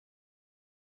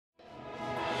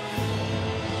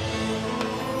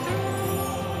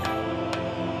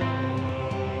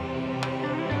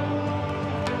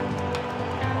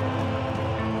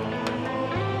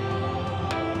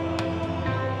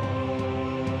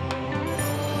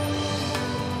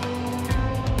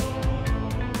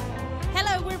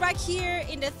here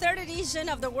in the third edition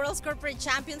of the World's Corporate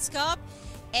Champions Cup,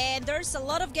 and there's a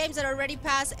lot of games that already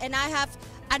passed, and I have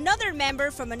another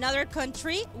member from another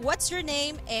country. What's your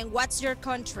name and what's your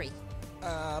country?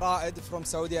 Raed from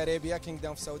Saudi Arabia,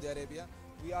 Kingdom of Saudi Arabia.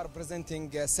 We are presenting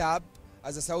SABB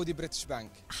as a Saudi British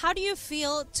bank. How do you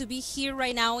feel to be here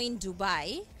right now in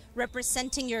Dubai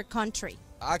representing your country?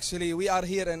 Actually, we are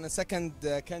here in a second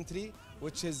country,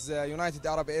 which is United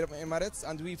Arab Emirates,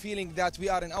 and we're feeling that we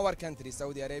are in our country,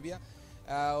 Saudi Arabia.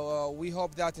 We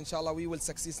hope that, inshallah, we will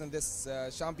succeed in this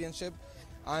championship,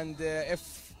 and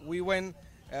if we win,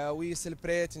 we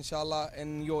celebrate, inshallah,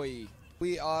 in UAE.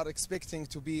 We are expecting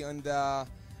to be in the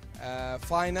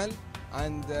final,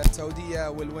 and Saudi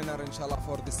will win, inshallah,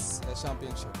 for this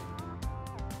championship.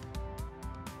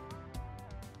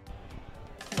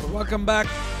 Welcome back.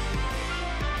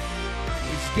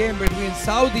 This game between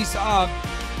Saudi SABB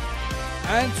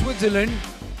and Switzerland.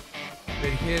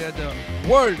 We're here at the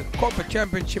World Corporate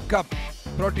Championship Cup,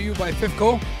 brought to you by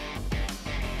FIFCO,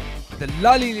 the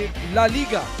La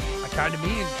Liga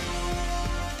Academy in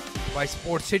Dubai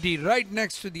Sports City, right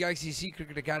next to the ICC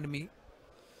Cricket Academy.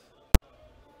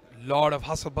 Lot of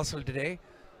hustle bustle today.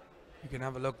 You can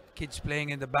have a look. Kids playing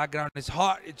in the background. It's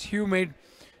hot, it's humid,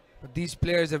 but these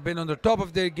players have been on the top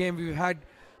of their game. We've had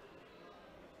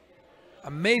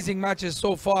amazing matches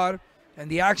so far, and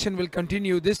the action will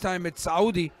continue. This time it's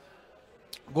Saudi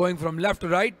going from left to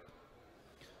right.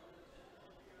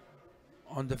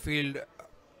 On the field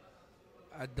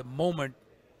at the moment,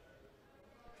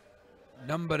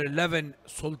 number 11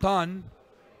 Sultan,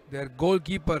 their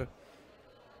goalkeeper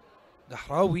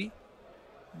Dahrawi,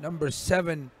 number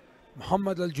 7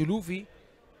 Muhammad Al-Julufi,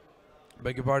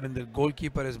 beg your pardon, the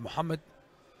goalkeeper is Muhammad.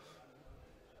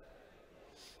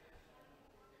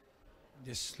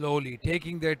 Just slowly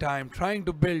taking their time, trying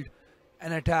to build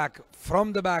an attack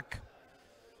from the back.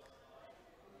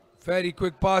 Very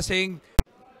quick passing,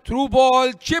 through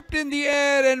ball, chipped in the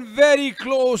air and very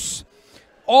close.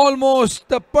 Almost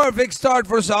the perfect start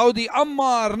for Saudi.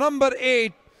 Ammar, number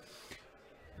 8,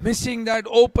 missing that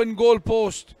open goal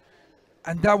post,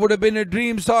 and that would have been a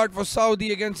dream start for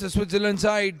Saudi against the Switzerland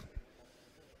side.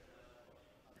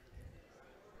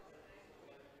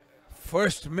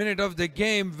 First minute of the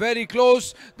game, very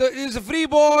close. There is a free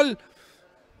ball,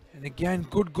 and again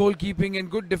good goalkeeping and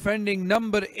good defending.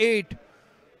 Number 8,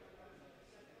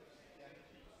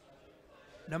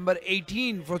 number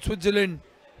 18 for Switzerland,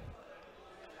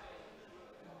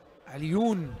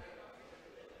 Alioun,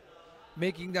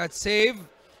 making that save.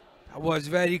 That was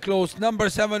very close. Number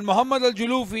 7 Muhammad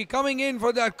Al-Julufi coming in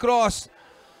for that cross,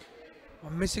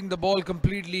 missing the ball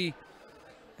completely,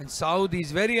 and Saudi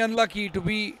is very unlucky to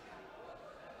be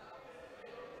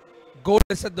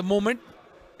goalless at the moment.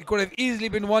 It could have easily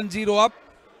been 1-0 up.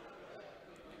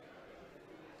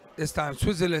 This time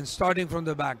Switzerland starting from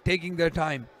the back, taking their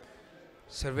time,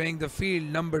 surveying the field.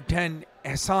 Number 10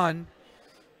 Hassan,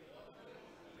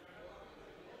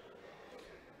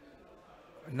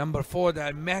 number 4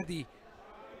 there Mehdi,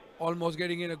 almost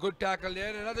getting in a good tackle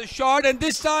there. Another shot, and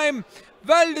this time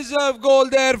well deserved goal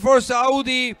there for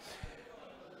Saudi.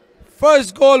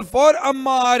 First goal for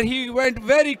Ammar. He went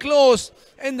very close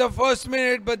in the first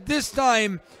minute, but this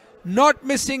time not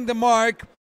missing the mark.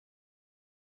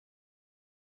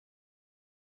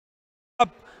 Up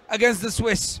against the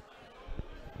Swiss.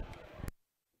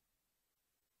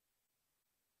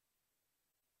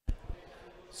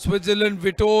 Switzerland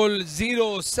Vitol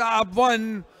 0, SABB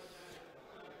 1.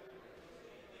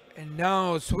 And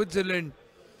now Switzerland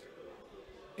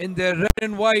in their red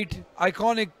and white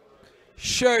iconic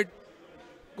shirt,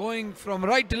 going from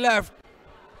right to left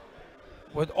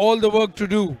with all the work to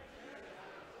do.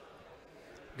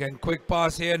 Again, quick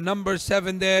pass here. Number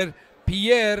 7 there,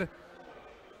 Pierre.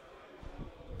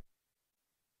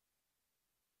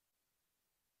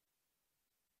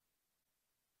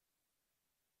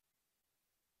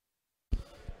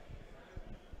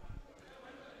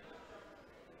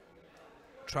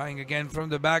 Trying again from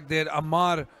the back there.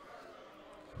 Ammar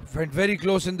went very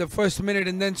close in the first minute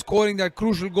and then scoring that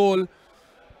crucial goal.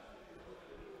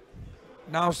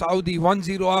 Now Saudi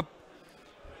 1-0 up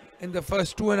in the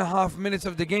first 2.5 minutes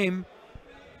of the game.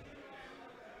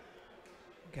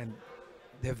 Again,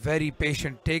 they're very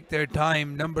patient, take their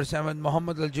time. Number 7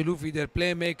 Muhammad Al-Julufi, their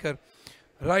playmaker,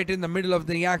 right in the middle of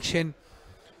the action.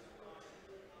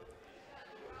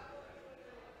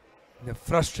 They're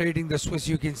frustrating the Swiss.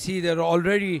 You can see they're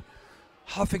already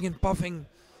huffing and puffing,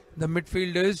 the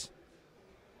midfielders.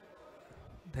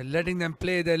 They're letting them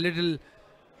play their little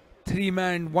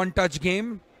 3-man, 1-touch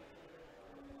game.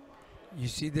 You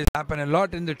see this happen a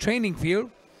lot in the training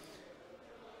field.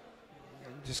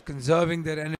 Just conserving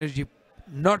their energy,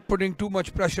 not putting too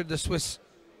much pressure the Swiss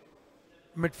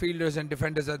midfielders and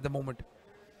defenders at the moment.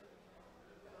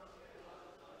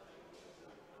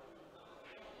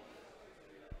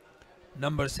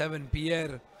 Number 7,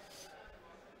 Pierre,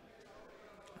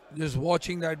 just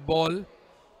watching that ball.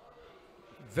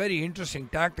 Very interesting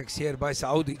tactics here by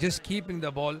Saudi, just keeping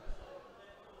the ball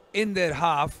in their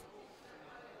half.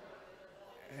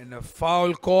 And a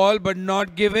foul call, but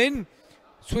not given.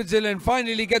 Switzerland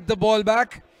finally get the ball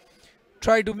back.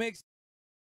 Try to make...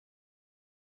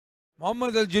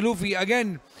 Mohamed Al Jaloufi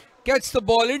again gets the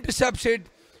ball, intercepts it.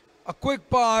 A quick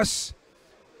pass,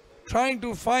 trying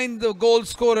to find the goal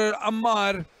scorer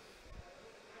Ammar,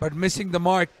 but missing the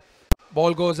mark.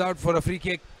 Ball goes out for a free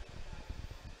kick.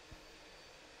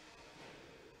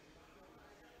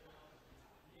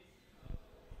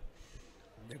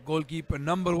 The goalkeeper,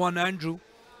 number 1, Andrew,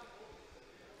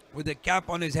 with a cap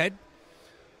on his head.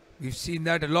 We've seen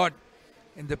that a lot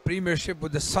in the Premiership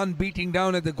with the sun beating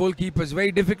down at the goalkeeper. It's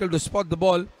very difficult to spot the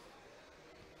ball.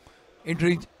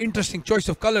 Interesting choice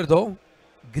of color though.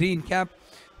 Green cap.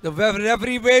 The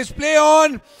referee waves play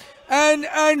on, and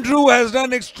Andrew has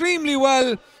done extremely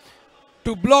well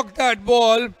to block that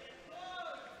ball.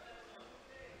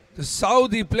 The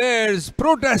Saudi players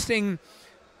protesting.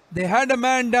 They had a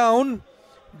man down.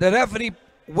 The referee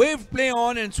waved play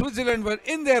on, and Switzerland were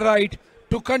in their right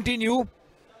to continue.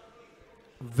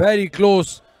 Very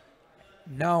close.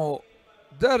 Now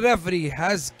the referee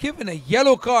has given a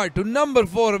yellow card to number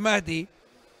 4 Mahdi.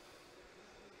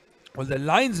 Well, the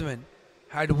linesman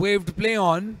had waved play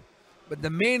on, but the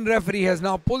main referee has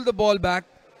now pulled the ball back,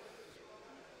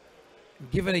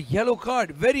 given a yellow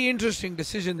card. Very interesting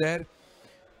decision there.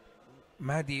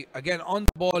 Mahdi again on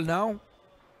the ball now.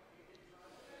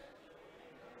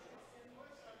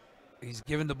 He's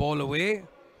given the ball away.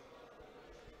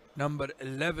 Number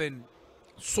 11,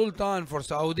 Sultan for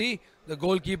Saudi. The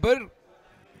goalkeeper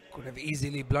could have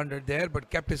easily blundered there, but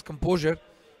kept his composure.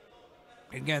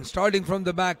 Again, starting from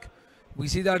the back. We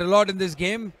see that a lot in this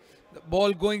game. The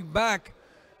ball going back.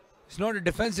 It's not a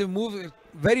defensive move. It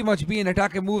very much be an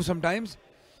attacking move sometimes.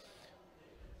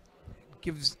 It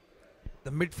gives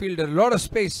the midfielder a lot of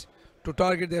space to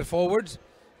target their forwards.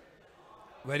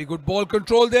 Very good ball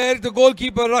control there. The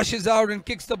goalkeeper rushes out and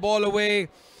kicks the ball away.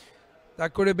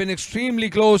 That could have been extremely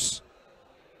close.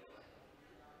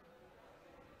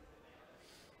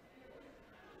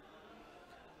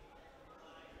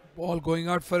 Ball going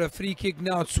out for a free kick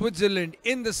now. Switzerland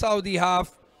in the Saudi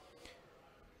half.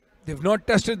 They've not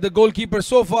tested the goalkeeper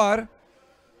so far.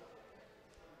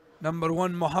 Number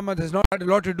 1, Mohammed, has not had a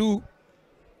lot to do.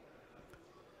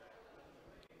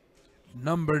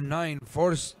 Number 9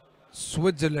 for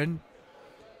Switzerland.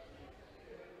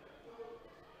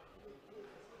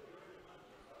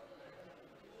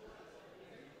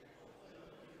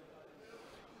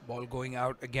 Ball going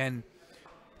out again.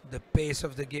 The pace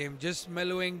of the game just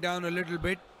mellowing down a little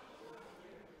bit.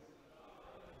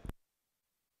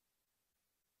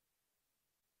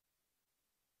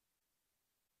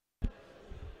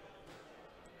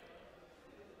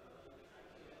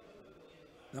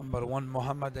 Number 1,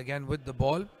 Mohammed again with the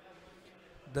ball.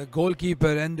 The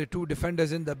goalkeeper and the 2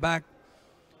 defenders in the back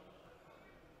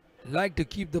like to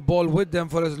keep the ball with them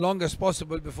for as long as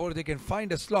possible before they can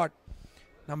find a slot.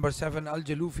 Number 7, Al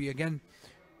Jaloufi again.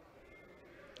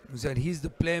 Said he's the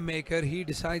playmaker. He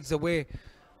decides the way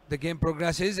the game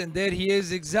progresses, and there he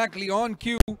is exactly on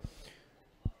cue,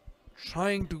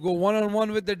 trying to go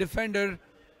one-on-one with the defender.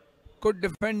 Good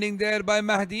defending there by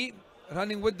Mahdi,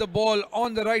 running with the ball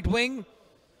on the right wing,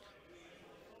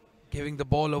 giving the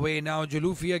ball away now.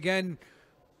 Jaloufi again,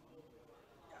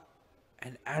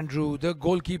 and Andrew, the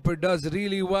goalkeeper, does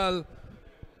really well.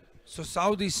 So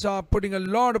Saudi SABB putting a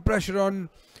lot of pressure on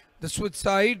the Swiss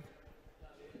side.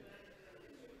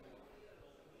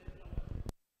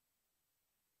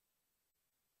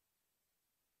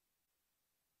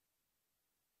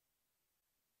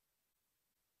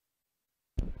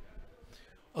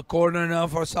 A corner now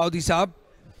for Saudi SABB.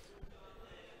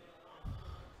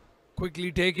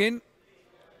 Quickly taken.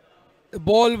 The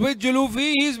ball with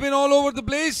Jaloufi. He's been all over the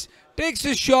place. Takes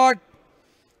his shot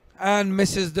and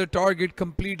misses the target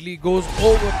completely. Goes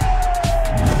over.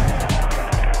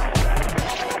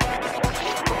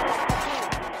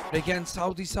 Again,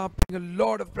 Saudi SABB putting a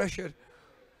lot of pressure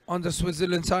on the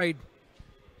Switzerland side.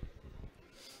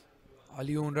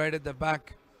 Alioune right at the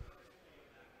back.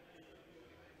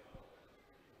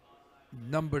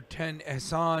 Number 10,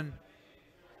 Ehsan.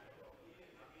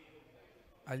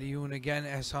 Alioune again,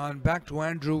 Ehsan. Back to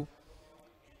Andrew.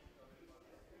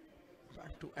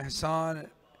 Back to Ehsan.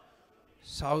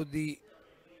 Saudi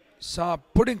SABB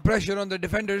putting pressure on the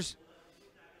defenders.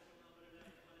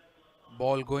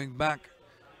 Ball going back.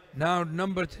 Now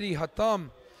number 3, Hatam.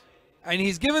 And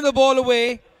he's given the ball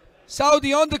away.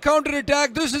 Saudi on the counter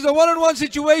attack. This is a one-on-one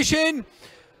situation.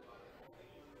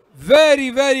 Very,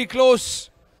 very close.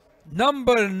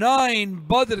 Number 9,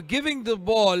 Badr, giving the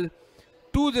ball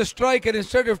to the striker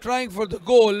instead of trying for the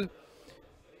goal.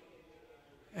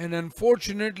 And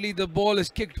unfortunately, the ball is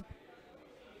kicked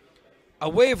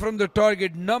away from the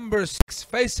target. Number 6,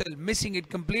 Faisal, missing it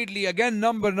completely. Again,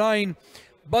 number 9,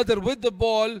 Badr with the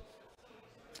ball.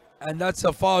 And that's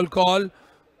a foul call.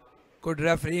 Good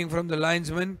refereeing from the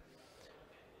linesman.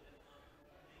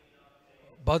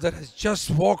 Badr has just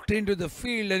walked into the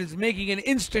field and is making an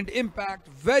instant impact,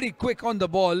 very quick on the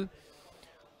ball. The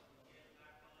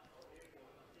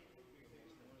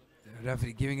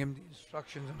referee giving him the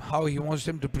instructions on how he wants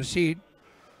him to proceed.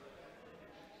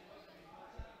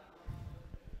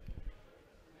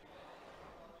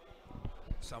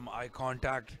 Some eye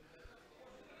contact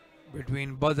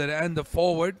between Badr and the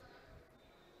forward.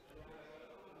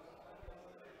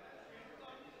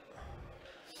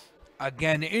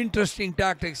 Again, interesting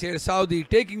tactics here. Saudi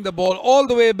taking the ball all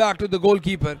the way back to the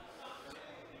goalkeeper.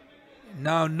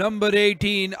 Now number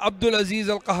 18, Abdul Aziz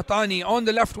Al-Qahtani on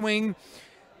the left wing.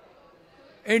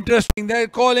 Interesting, they're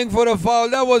calling for a foul.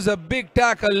 That was a big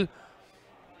tackle.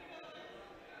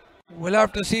 We'll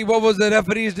have to see what was the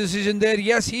referee's decision there.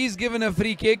 Yes, he's given a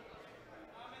free kick.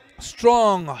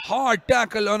 Strong, hard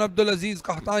tackle on Abdul Aziz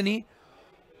Qahtani.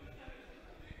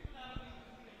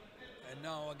 And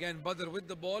now again, Badr with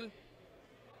the ball.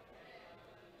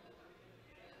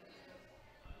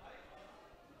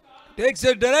 Takes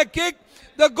a direct kick.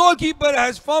 The goalkeeper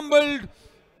has fumbled.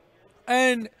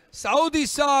 And Saudi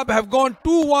SABB have gone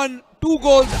 2-1, 2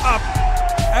 goals up.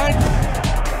 And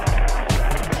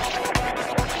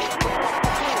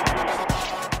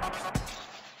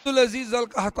Abdul Aziz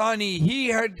Al-Qahtani, he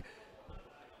had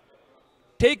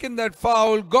taken that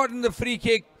foul, gotten the free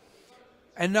kick,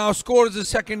 and now scores the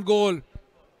second goal.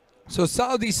 So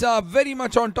Saudi SABB very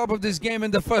much on top of this game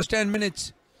in the first 10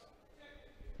 minutes.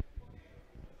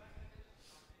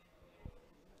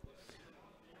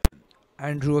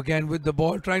 Andrew again with the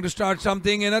ball, trying to start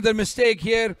something. Another mistake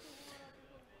here.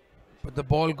 But the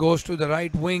ball goes to the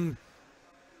right wing.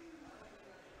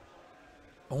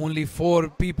 Only 4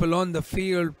 people on the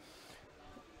field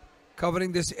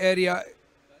covering this area.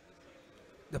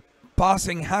 The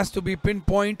passing has to be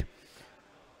pinpoint.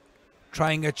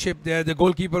 Trying a chip there. The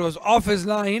goalkeeper was off his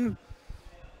line,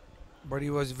 but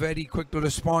he was very quick to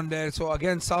respond there. So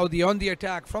again, Saudi on the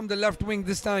attack from the left wing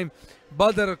this time.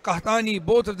 Badr, Qahtani,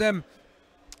 both of them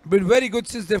been very good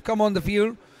since they've come on the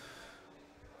field.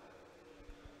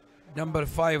 Number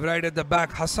 5 right at the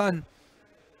back, Hassan.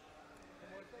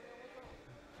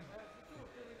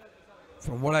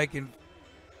 From what I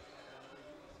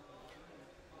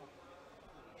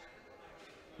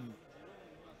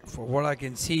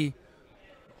can see,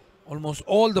 almost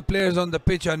all the players on the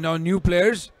pitch are now new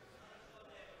players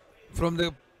from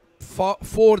the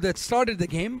 4 that started the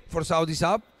game for Saudi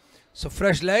SABB. So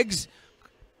fresh legs.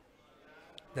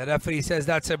 The referee says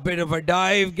that's a bit of a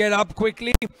dive. Get up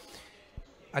quickly.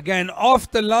 Again,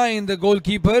 off the line, the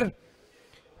goalkeeper.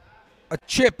 A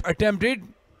chip attempted.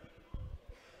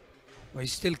 But he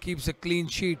still keeps a clean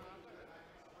sheet.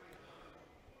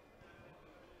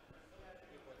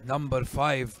 Number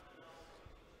 5.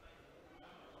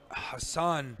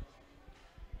 Hassan.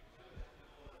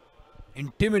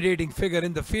 Intimidating figure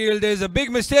in the field. There's a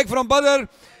big mistake from Badr.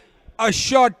 A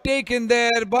shot taken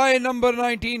there by number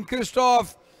 19,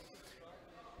 Christoph.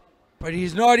 But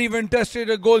he's not even tested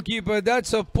a goalkeeper.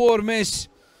 That's a poor miss.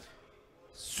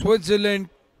 Switzerland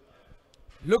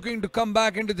looking to come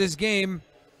back into this game.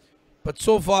 But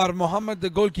so far, Mohammed,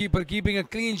 the goalkeeper, keeping a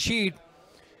clean sheet.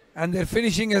 And their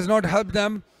finishing has not helped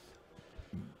them.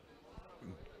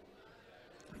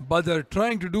 Badr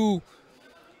trying to do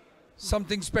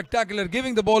something spectacular,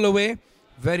 giving the ball away.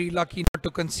 Very lucky not to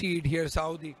concede here,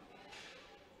 Saudi.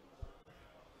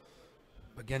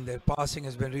 Again, their passing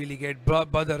has been really good.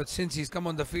 Badr, since he's come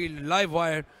on the field, live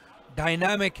wire,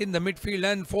 dynamic in the midfield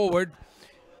and forward.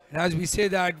 And as we say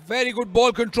that, very good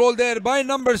ball control there by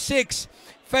number 6,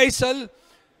 Faisal.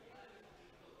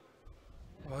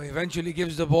 Oh, eventually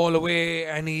gives the ball away,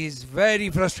 and he's very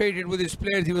frustrated with his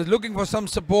players. He was looking for some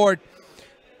support.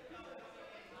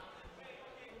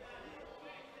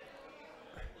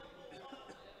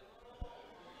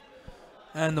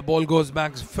 And the ball goes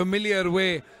back. Familiar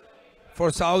way for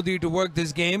Saudi to work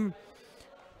this game.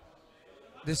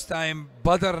 This time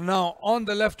Badr now on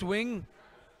the left wing.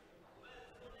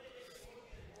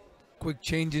 Quick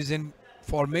changes in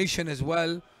formation as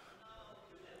well.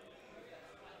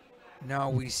 Now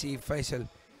we see Faisal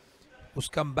who's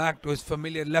come back to his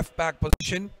familiar left back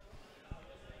position.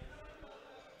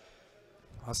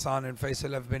 Hassan and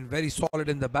Faisal have been very solid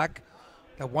in the back.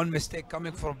 That one mistake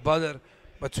coming from Badr,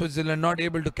 but Switzerland not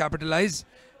able to capitalize.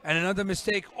 And another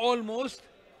mistake almost.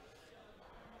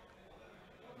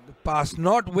 The pass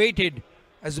not weighted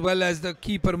as well as the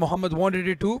keeper Muhammad wanted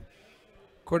it to.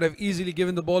 Could have easily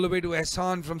given the ball away to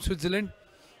Hassan from Switzerland.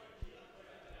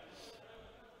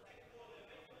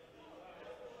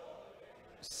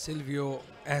 Silvio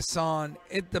Hassan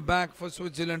at the back for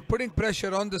Switzerland, putting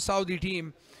pressure on the Saudi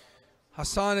team.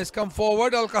 Hassan has come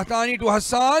forward. Al-Qahtani to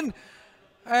Hassan.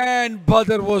 And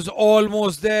Badr was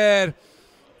almost there.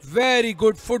 Very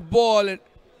good football and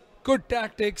good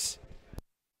tactics.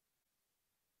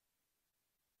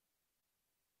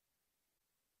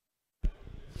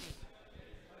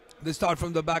 They start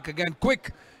from the back again.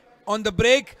 Quick on the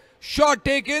break. Shot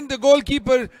taken. The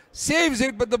goalkeeper saves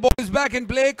it, but the ball is back in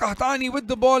play. Qahtani with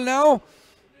the ball now.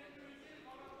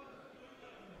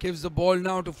 Gives the ball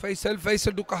now to Faisal.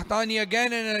 Faisal to Qahtani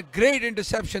again, and a great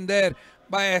interception there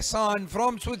by Hassan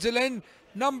from Switzerland.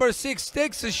 Number 6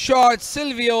 takes a shot.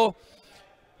 Silvio.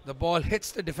 The ball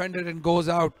hits the defender and goes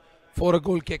out for a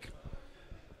goal kick.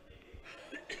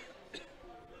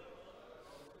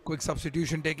 Quick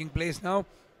substitution taking place now.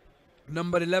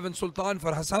 Number 11 Sultan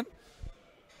for Hassan.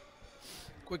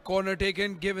 Quick corner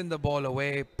taken, given the ball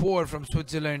away. Poor from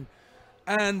Switzerland.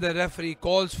 And the referee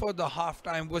calls for the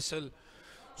half-time whistle.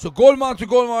 So goal-mark to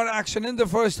goal-mark action in the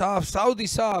first half. Saudi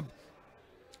SABB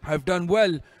have done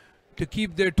well to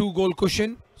keep their 2-goal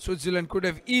cushion. Switzerland could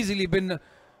have easily been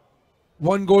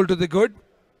 1 goal to the good.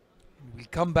 We'll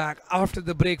come back after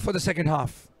the break for the second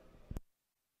half.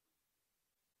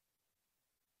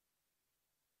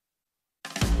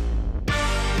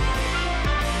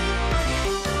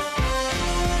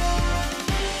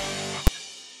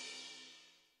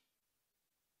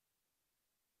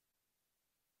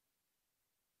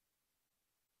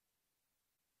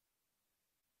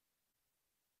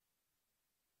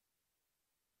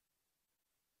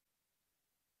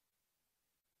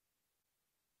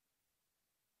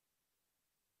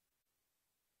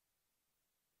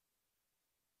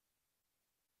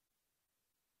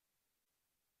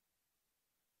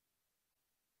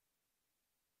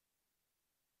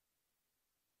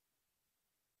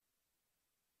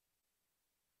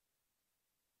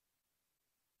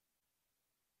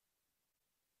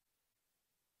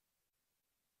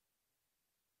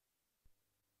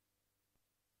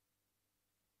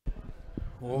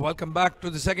 Well, welcome back to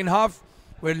the second half.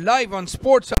 We're live on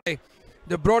Sports Eye,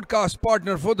 the broadcast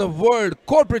partner for the World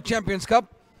Corporate Champions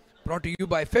Cup, brought to you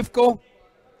by FIFCO.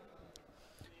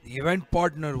 The event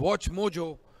partner, Watch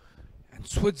Mojo, and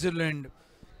Switzerland.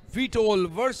 Vitol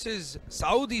versus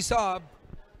Saudi SABB.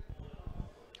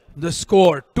 The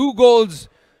score, 2 goals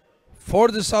for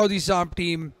the Saudi SABB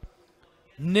team,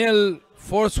 0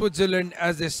 for Switzerland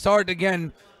as they start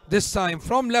again, this time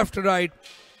from left to right.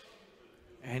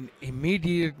 And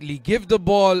immediately give the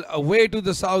ball away to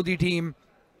the Saudi team,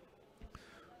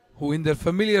 who in their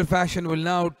familiar fashion will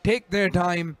now take their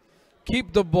time,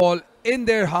 keep the ball in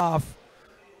their half,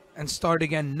 and start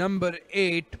again. Number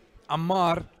 8,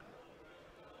 Ammar.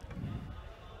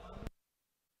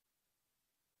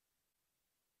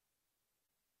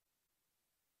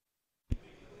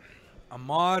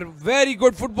 Ammar, very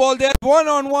good football there,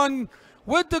 one-on-one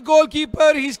with the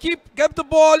goalkeeper. He's kept the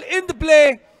ball in the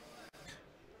play.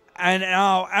 And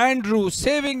now Andrew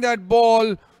saving that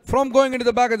ball from going into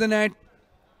the back of the net.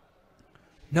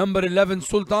 Number 11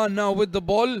 Sultan now with the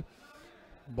ball.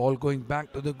 Ball going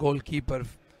back to the goalkeeper.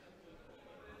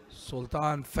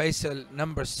 Sultan Faisal,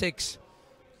 number 6,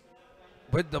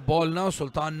 with the ball now.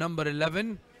 Sultan, number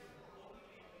 11.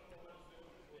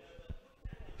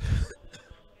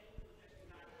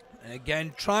 And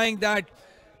again trying that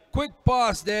quick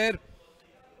pass there.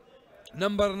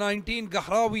 Number 19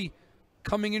 Gahrawi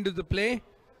coming into the play.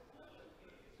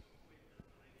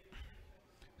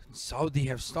 Saudi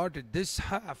have started this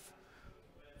half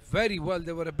very well.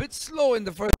 They were a bit slow in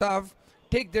the first half.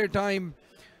 Take their time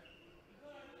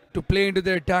to play into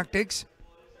their tactics.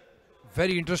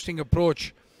 Very interesting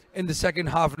approach in the second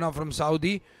half now from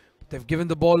Saudi. They've given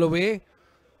the ball away.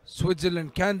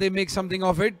 Switzerland, can they make something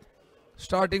of it?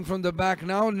 Starting from the back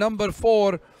now. Number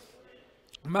 4,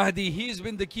 Mahdi. He's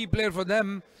been the key player for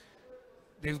them.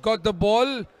 They've got the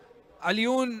ball.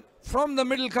 Alioun from the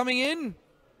middle coming in.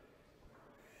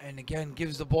 And again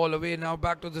gives the ball away now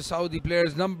back to the Saudi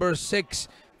players. Number 6,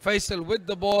 Faisal with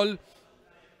the ball.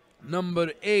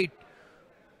 Number 8,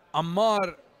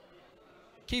 Ammar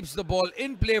keeps the ball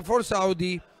in play for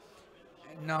Saudi.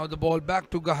 And now the ball back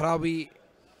to Gahrawi.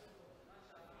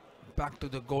 back to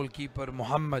the goalkeeper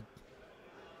Muhammad.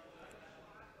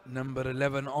 Number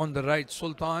 11 on the right,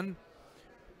 Sultan.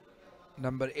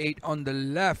 Number 8 on the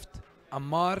left,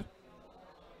 Ammar.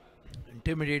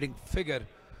 Intimidating figure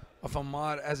of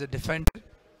Ammar as a defender.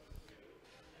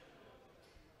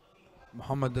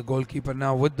 Muhammad, the goalkeeper,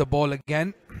 now with the ball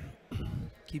again,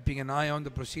 keeping an eye on the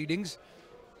proceedings.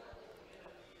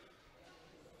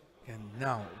 And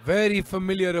now, very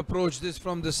familiar approach this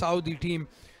from the Saudi team.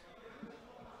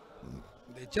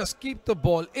 They just keep the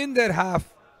ball in their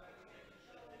half,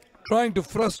 trying to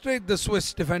frustrate the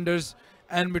Swiss defenders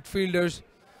and midfielders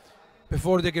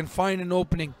before they can find an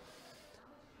opening,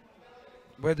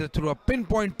 whether through a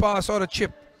pinpoint pass or a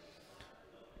chip.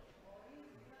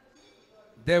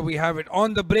 There we have it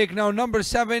on the break now. Number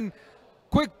 7,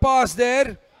 quick pass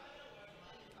there.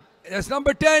 That's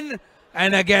number 10,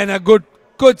 and again a good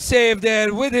save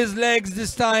there with his legs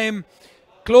this time,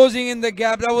 closing in the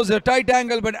gap. That was a tight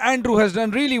angle, but Andrew has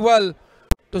done really well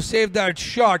to save that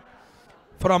shot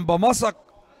from Bamasak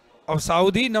of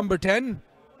Saudi, number 10.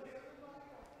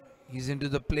 He's into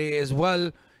the play as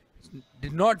well.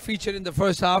 Did not feature in the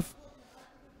first half,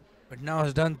 but now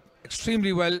has done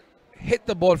extremely well. Hit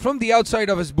the ball from the outside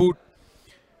of his boot.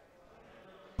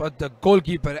 But the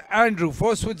goalkeeper, Andrew,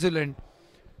 for Switzerland,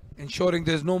 ensuring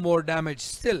there's no more damage.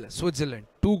 Still, Switzerland,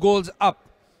 2 goals up.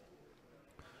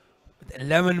 With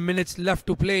 11 minutes left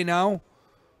to play now.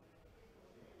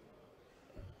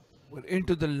 We're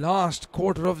into the last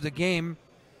quarter of the game.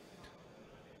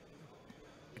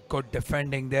 Good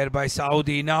defending there by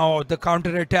Saudi. Now the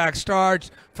counter-attack starts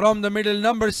from the middle.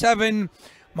 Number 7,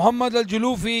 Muhammad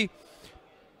Al-Julufi.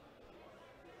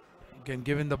 Again,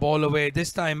 giving the ball away.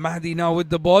 This time Mahdi now with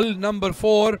the ball. Number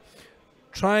 4,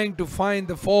 trying to find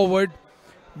the forward.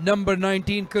 Number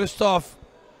 19, Christoph,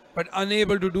 but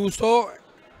unable to do so.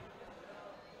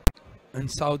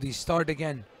 And Saudi start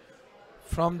again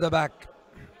from the back.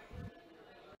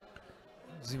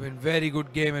 It's been very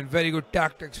good game and very good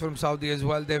tactics from Saudi as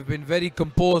well. They've been very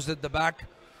composed at the back.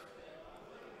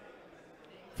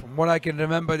 From what I can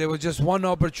remember, there was just one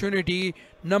opportunity.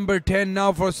 Number 10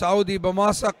 now for Saudi,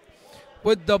 Bamasak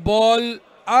with the ball,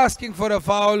 asking for a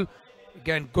foul.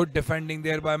 Again, good defending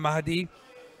there by Mahdi.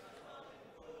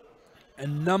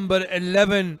 And number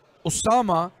 11,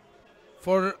 Usama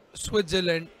for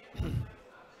Switzerland.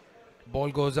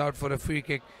 Ball goes out for a free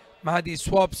kick. Mahdi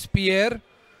swaps Pierre.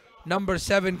 Number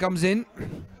 7 comes in.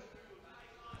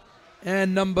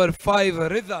 And number 5,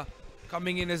 Ridha,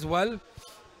 coming in as well.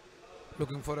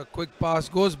 Looking for a quick pass.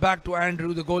 Goes back to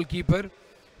Andrew, the goalkeeper.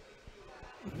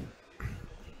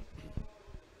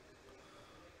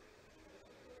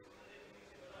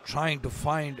 Trying to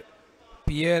find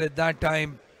Pierre at that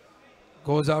time.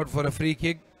 Goes out for a free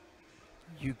kick.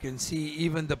 You can see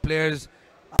even the players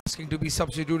asking to be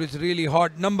substituted. It's really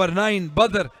hot. Number 9,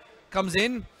 Badr, comes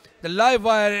in. The live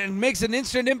wire and makes an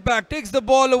instant impact. Takes the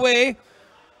ball away.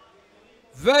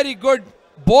 Very good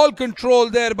ball control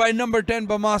there by number 10,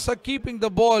 Bamasa, keeping the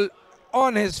ball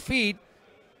on his feet.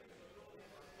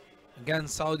 Again,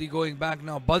 Saudi going back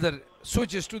now. Badr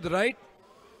switches to the right.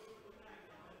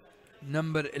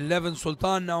 Number 11,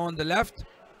 Sultan, now on the left.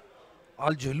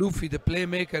 Al-Jalufi, the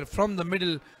playmaker, from the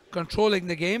middle, controlling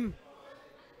the game.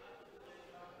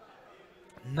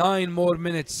 9 more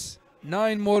minutes.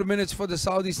 9 more minutes for the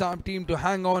Saudi SABB team to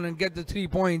hang on and get the 3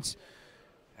 points.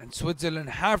 And Switzerland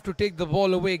have to take the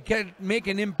ball away, make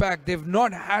an impact. They've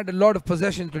not had a lot of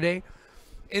possession today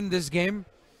in this game.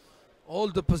 All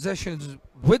the possessions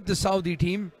with the Saudi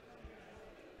team.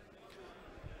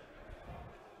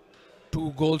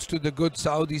 2 goals to the good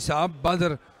Saudi SABB.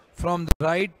 Badr from the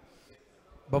right.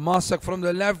 Bamasak from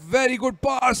the left. Very good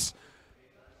pass.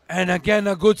 And again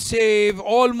a good save.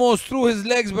 Almost through his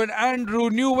legs, but Andrew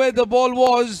knew where the ball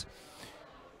was.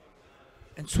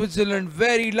 And Switzerland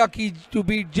very lucky to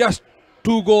be just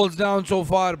 2 goals down so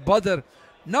far. Badr,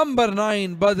 number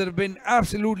 9, Badr, been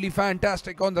absolutely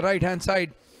fantastic on the right hand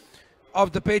side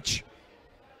of the pitch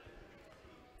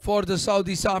for the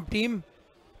Saudi SABB team.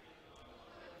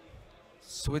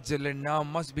 Switzerland now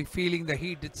must be feeling the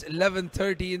heat. It's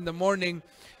 11:30 in the morning.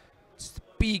 It's the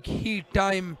peak heat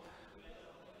time.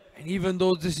 And even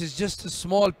though this is just a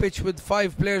small pitch with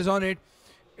 5 players on it,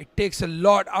 it takes a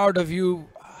lot out of you.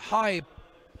 High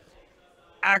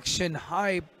action,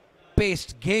 high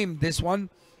paced game, this one.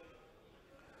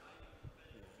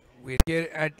 We're here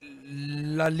at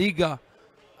La Liga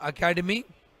Academy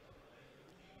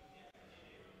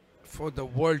for the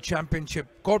World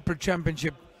Championship, Corporate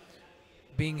Championship,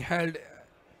 being held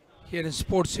here in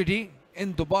Sports City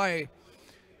in Dubai.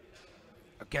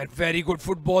 Again, very good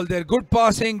football there. Good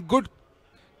passing, good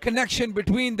connection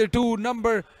between the two.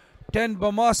 Number 10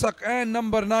 Bamasak and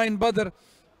number 9 Badr.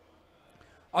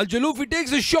 Al Jaloufi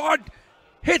takes a shot,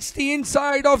 hits the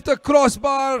inside of the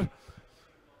crossbar.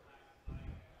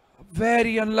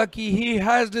 Very unlucky. He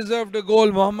has deserved a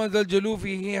goal, Mohammad Al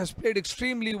Jaloufi. He has played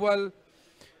extremely well.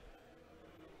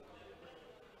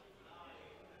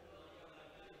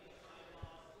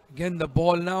 Again the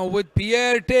ball now with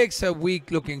Pierre, takes a weak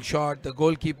looking shot. The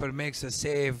goalkeeper makes a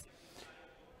save.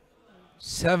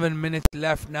 7 minutes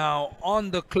left now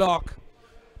on the clock.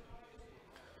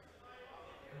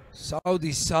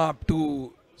 Saudi SABB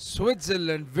 2,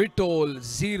 Switzerland Vitol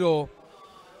 0.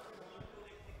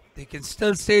 They can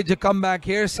still stage a comeback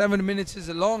here. 7 minutes is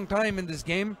a long time in this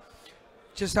game.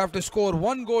 Just have to score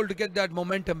 1 goal to get that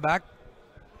momentum back.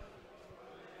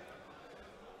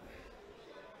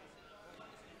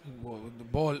 The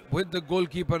ball with the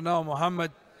goalkeeper now,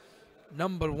 Mohammed,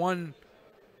 number 1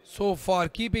 so far,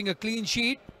 keeping a clean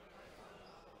sheet.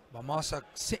 Bamasak,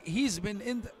 he's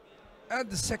been at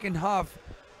the second half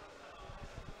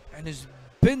and has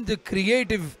been the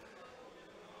creative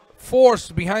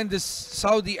force behind this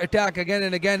Saudi attack again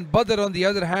and again. Badr on the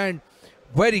other hand,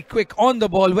 very quick on the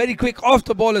ball, very quick off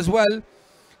the ball as well.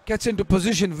 Gets into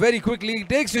position very quickly,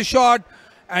 takes a shot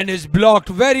and is blocked.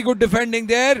 Very good defending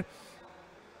there.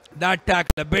 That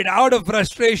tackle a bit out of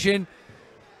frustration.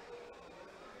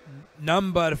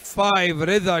 Number 5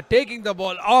 Rida taking the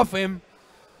ball off him.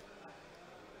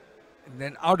 And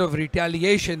then out of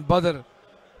retaliation, Badr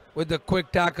with the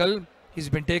quick tackle. He's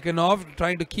been taken off,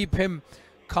 trying to keep him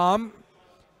calm.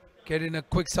 Getting a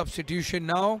quick substitution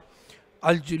now.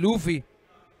 Al Jaloufi.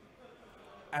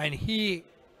 And he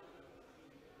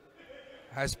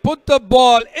has put the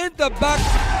ball in the back.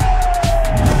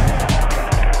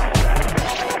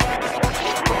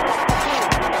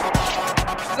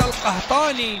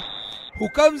 Al-Qahtani, who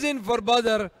comes in for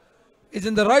Badr, is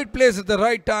in the right place at the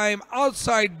right time.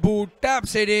 Outside boot,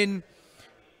 taps it in.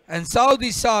 And Saudi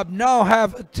SABB now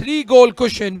have a 3-goal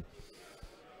cushion.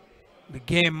 The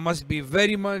game must be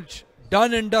very much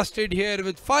done and dusted here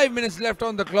with 5 minutes left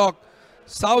on the clock.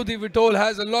 Saudi Vitol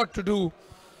has a lot to do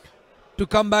to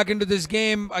come back into this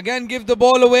game. Again, give the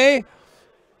ball away.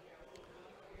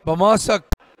 Bamasak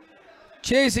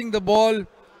chasing the ball.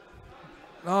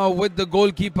 Now with the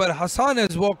goalkeeper, Hassan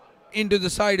has walked into the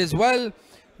side as well.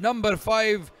 Number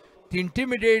 5, the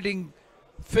intimidating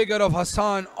figure of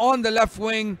Hassan on the left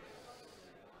wing.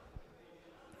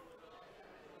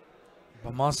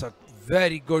 Bamasak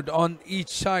very good on each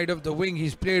side of the wing.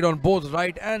 He's played on both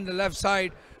right and the left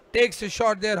side. Takes a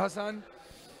shot there, Hassan.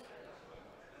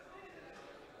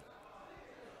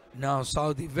 Now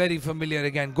Saudi very familiar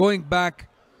again. Going back.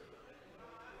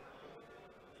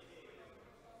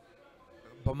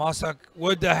 Bamasak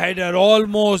with the header,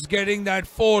 almost getting that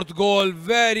 4th goal.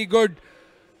 Very good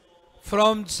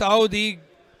from Saudi.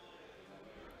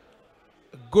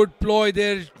 Good ploy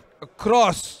there. A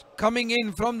cross coming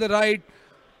in from the right.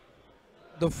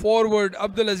 The forward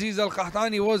Abdulaziz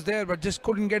Al-Qahtani was there but just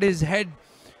couldn't get his head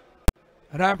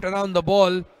wrapped around the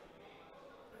ball.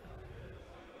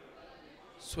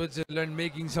 Switzerland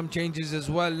making some changes as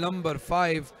well. Number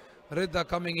 5 Rida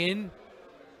coming in.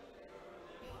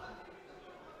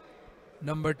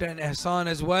 Number 10 Hassan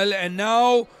as well. And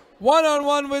now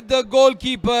one-on-one with the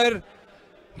goalkeeper.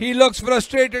 He looks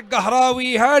frustrated.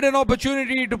 Gahrawi had an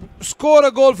opportunity to score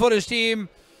a goal for his team.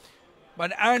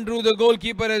 But Andrew, the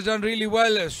goalkeeper, has done really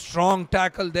well. A strong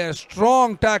tackle there.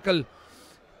 Strong tackle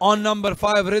on number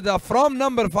 5 Rida. From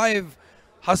number 5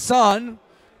 Hassan.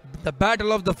 The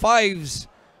battle of the fives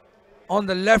on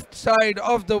the left side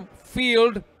of the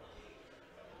field.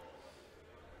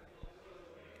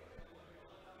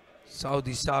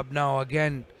 Saudi SABB now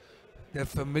again, their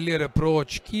familiar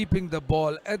approach, keeping the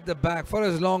ball at the back for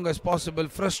as long as possible,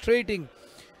 frustrating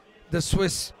the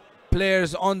Swiss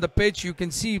players on the pitch. You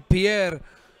can see Pierre,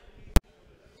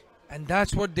 and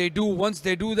that's what they do. Once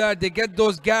they do that, they get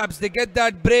those gaps, they get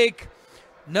that break.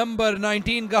 Number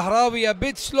 19 Gahrawi a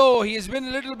bit slow. He has been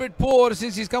a little bit poor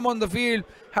since he's come on the field.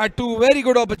 Had 2 very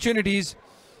good opportunities,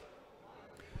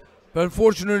 but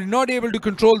unfortunately not able to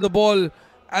control the ball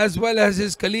as well as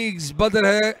his colleagues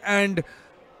Badr and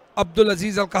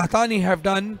Abdulaziz Al-Qahtani have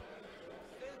done.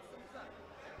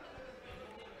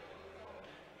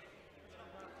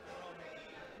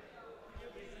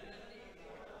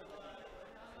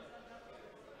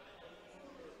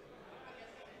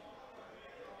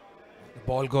 The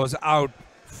ball goes out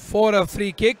for a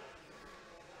free kick.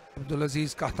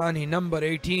 Abdulaziz Qahtani, number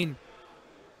 18.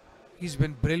 He's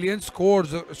been brilliant,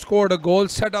 scored a goal,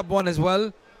 set up one as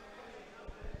well.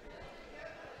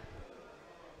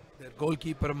 Their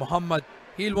goalkeeper Muhammad,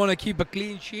 he'll want to keep a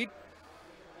clean sheet.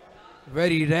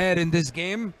 Very rare in this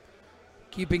game.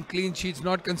 keeping clean sheets,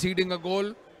 not conceding a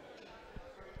goal.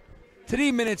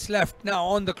 3 minutes left now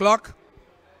on the clock.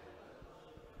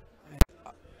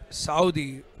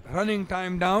 Saudi running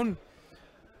time down.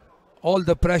 All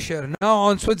the pressure now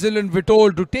on Switzerland.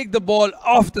 Vitol to take the ball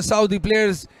off the Saudi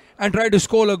players and try to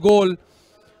score a goal.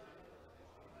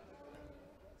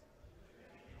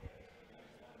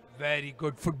 Very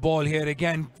good football here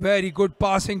again. Very good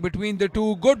passing between the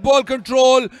two. Good ball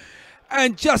control.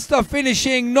 And just the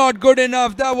finishing, not good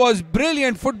enough. That was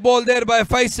brilliant football there by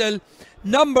Faisal.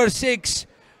 Number 6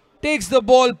 takes the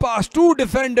ball past 2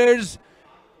 defenders,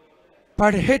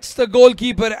 but hits the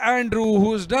goalkeeper Andrew,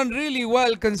 who's done really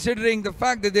well considering the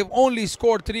fact that they've only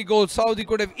scored 3 goals. Saudi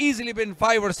could have easily been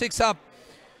 5 or 6 up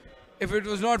if it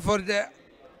was not for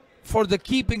the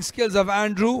keeping skills of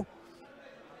Andrew.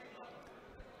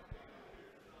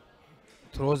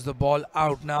 Throws the ball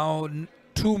out now.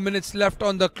 2 minutes left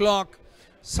on the clock.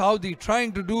 Saudi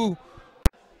trying to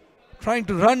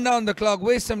run down the clock,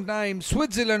 waste some time.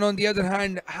 Switzerland, on the other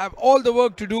hand, have all the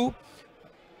work to do.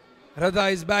 Rada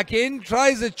is back in,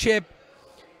 tries a chip,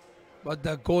 but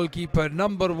the goalkeeper,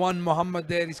 number 1, Mohammed,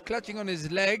 there is clutching on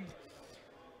his leg.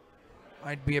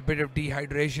 Might be a bit of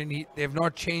dehydration. They have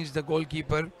not changed the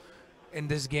goalkeeper in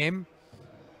this game.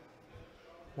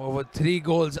 Over 3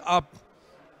 goals up,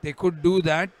 they could do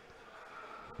that.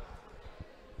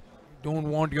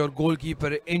 Don't want your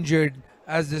goalkeeper injured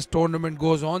as this tournament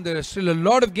goes on. There are still a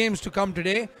lot of games to come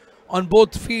today on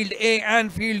both Field A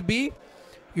and Field B.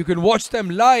 You can watch them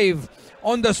live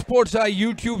on the Sports Eye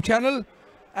YouTube channel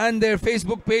and their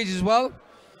Facebook page as well.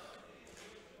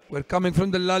 We're coming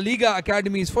from the La Liga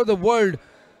Academies for the World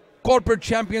Corporate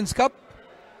Champions Cup.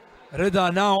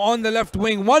 Rida now on the left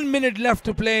wing. 1 minute left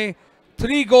to play.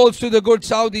 3 goals to the good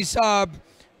Saudi SABB.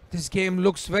 This game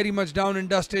looks very much down and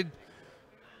dusted.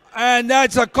 And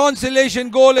that's a consolation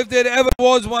goal if there ever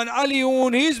was one.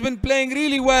 Alioun, he's been playing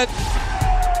really well.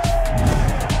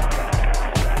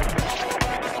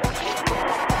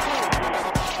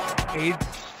 A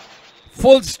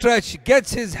full stretch,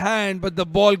 gets his hand, but the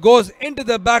ball goes into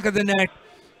the back of the net.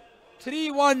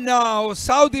 3-1 now.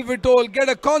 Saudi Vitol get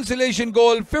a consolation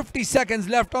goal. 50 seconds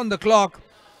left on the clock.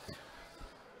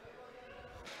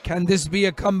 Can this be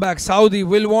a comeback? Saudi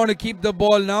will want to keep the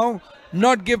ball now,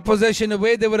 not give possession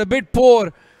away. They were a bit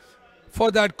poor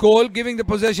for that goal, giving the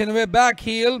possession away. Back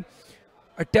heel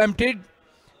attempted.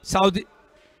 Saudi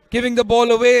giving the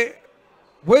ball away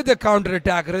with the counter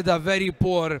attack. Rida very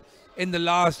poor in the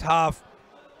last half,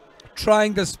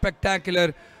 trying the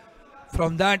spectacular.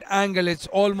 From that angle, it's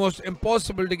almost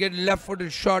impossible to get a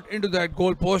left-footed shot into that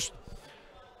goal post.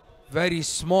 Very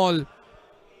small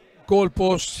goal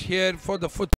posts here for the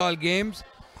futsal games.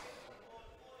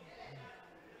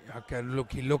 Okay,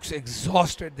 look, he looks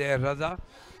exhausted there, Rada.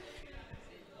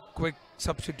 Quick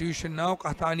substitution now.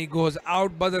 Qahtani goes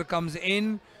out. Badr comes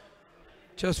in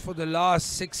just for the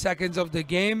last 6 seconds of the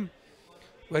game.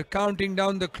 We're counting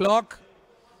down the clock.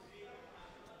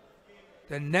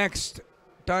 The next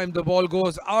time the ball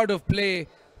goes out of play,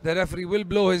 the referee will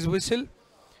blow his whistle.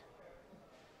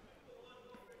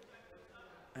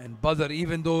 And Badr,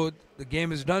 even though the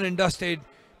game is done and dusted,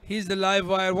 he's the live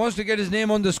wire, wants to get his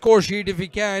name on the score sheet if he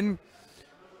can.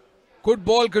 Good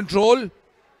ball control,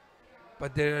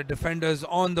 but there are defenders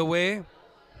on the way.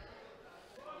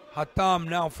 Hatam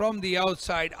now from the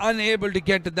outside, unable to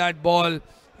get to that ball,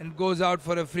 and goes out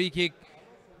for a free kick.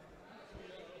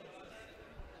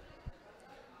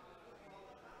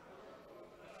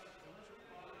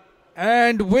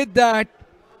 And with that,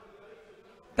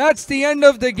 that's the end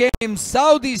of the game.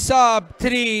 Saudi SABB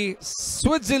 3,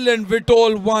 Switzerland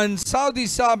Vitol 1. Saudi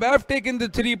SABB have taken the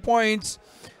 3 points.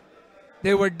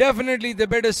 They were definitely the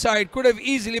better side. Could have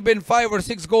easily been 5 or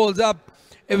 6 goals up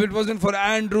if it wasn't for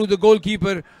Andrew, the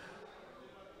goalkeeper.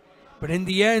 But in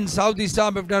the end, Saudi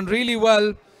SABB have done really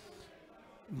well.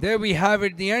 There we have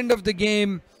it, the end of the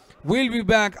game. We'll be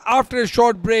back after a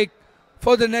short break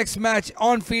for the next match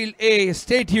on Field A.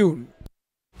 Stay tuned.